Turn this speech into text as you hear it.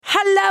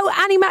Hello,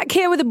 Annie Mac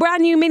here with a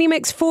brand new mini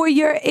mix for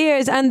your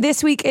ears, and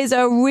this week is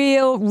a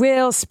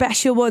real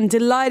special one.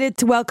 Delighted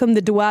to welcome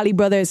the Diwali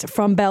brothers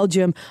from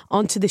Belgium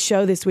onto the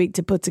show this week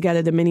to put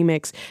together the mini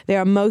mix. They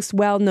are most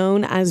well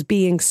known as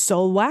being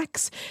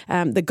Soulwax,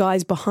 the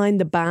guys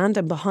behind the band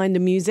and behind the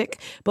music,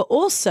 but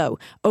also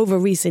over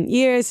recent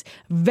years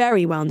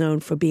very well known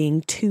for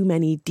being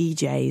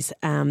 2manydjs.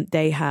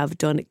 They have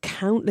done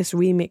countless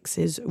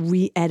remixes,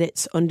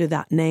 re-edits under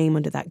that name,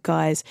 under that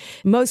guise.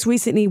 Most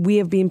recently we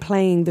have been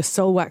playing the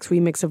Soulwax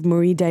remix of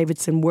Marie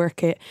Davidson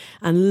Work It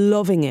and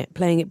loving it,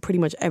 playing it pretty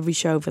much every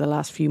show for the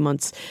last few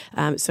months.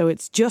 So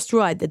it's just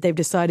right that they've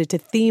decided to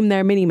theme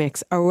their mini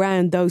mix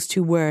around those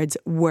two words,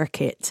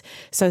 work it.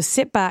 So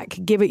sit back,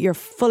 give it your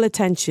full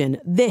attention.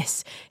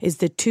 This is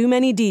the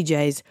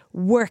 2manydjs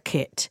Work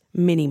It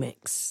mini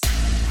mix.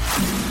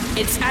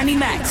 It's Annie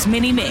Mac's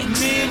mini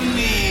mix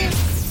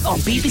on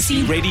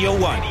BBC Radio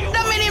 1.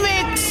 The mini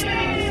mix.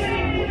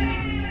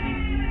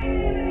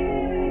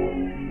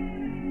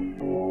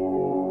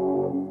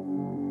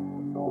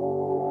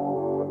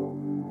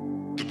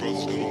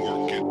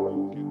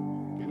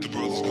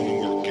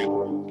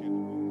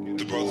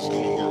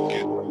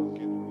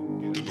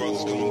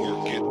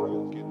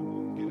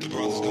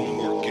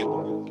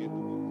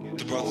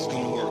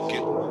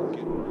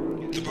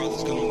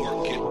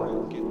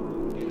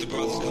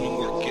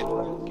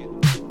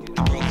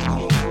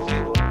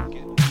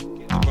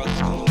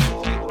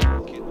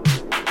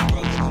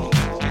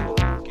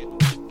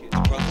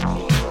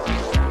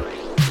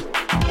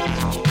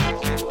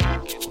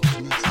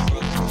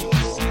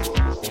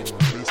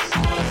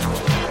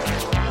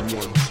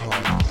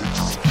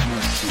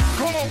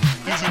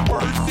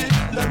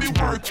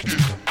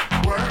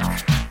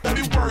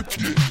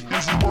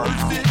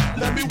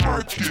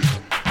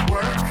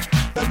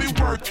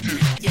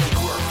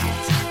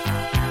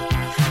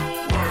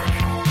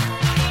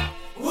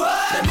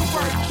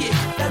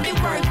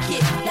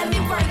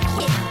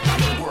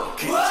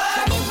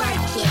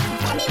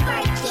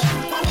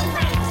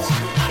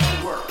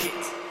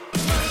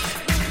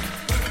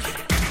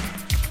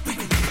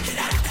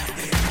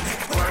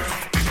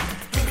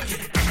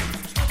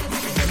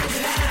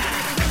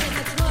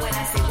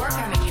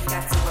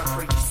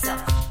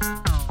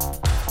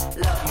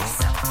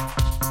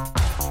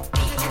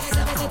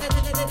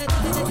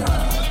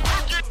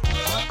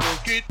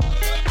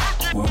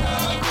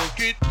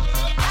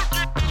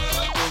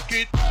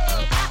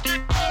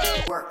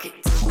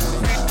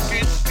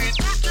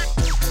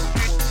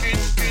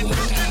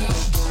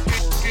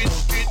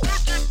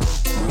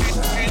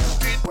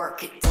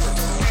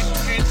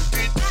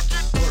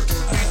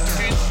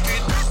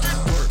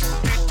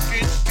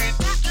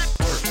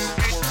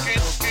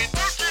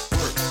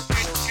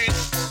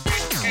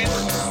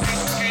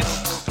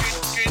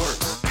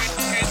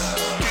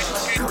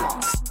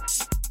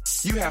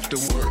 You have to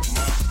work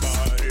my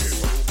body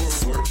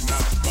over, work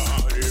my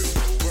body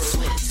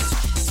over.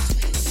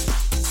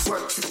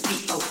 Work to be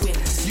a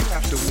winner. You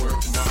have to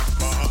work my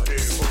body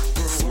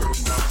over, work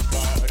my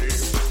body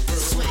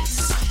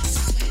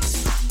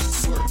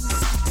over.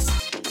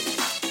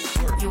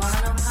 You wanna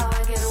know how I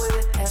get away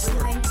with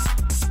everything?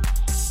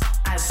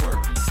 I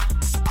work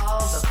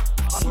all the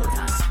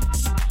time.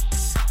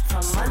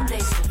 From Monday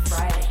to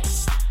Friday,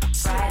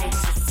 Friday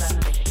to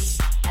Sunday.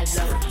 I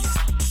love it.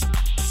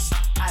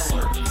 I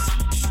work.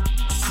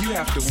 You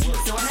have to work.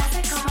 So when I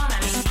say come on, I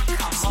mean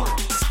come on.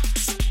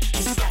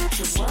 You got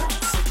to work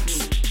with me.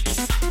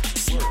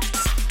 Work.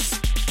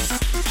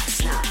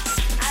 Now,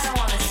 I don't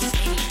want to see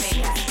anything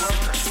as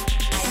workers.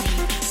 I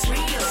need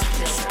real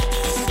children.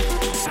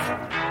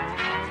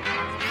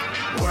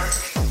 Work.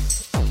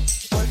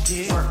 Work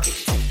it. Work it.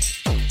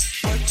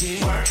 Work it.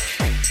 Work.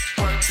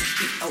 Work to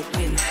be a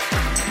winner.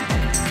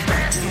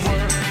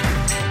 Work.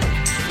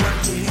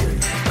 Work it.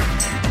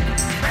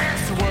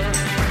 Work.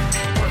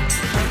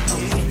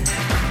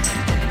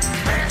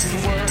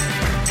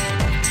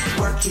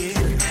 Work it,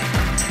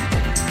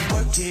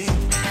 work it,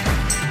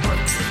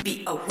 work to be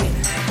a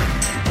winner.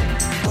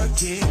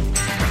 Work it,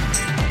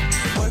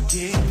 work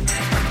it,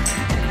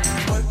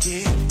 work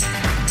it,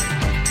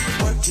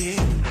 work it.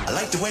 I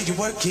like the way you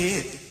work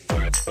it.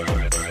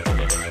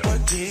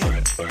 Work it,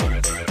 work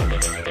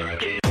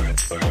it,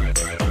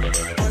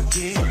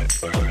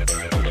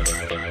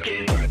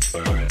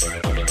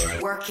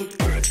 work it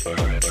good.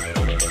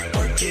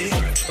 Work it,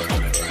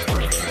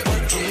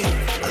 work it.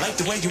 I like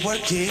the way you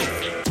work it.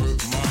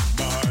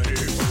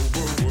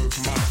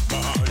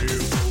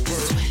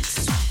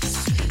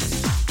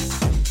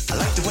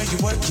 You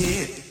work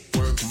it.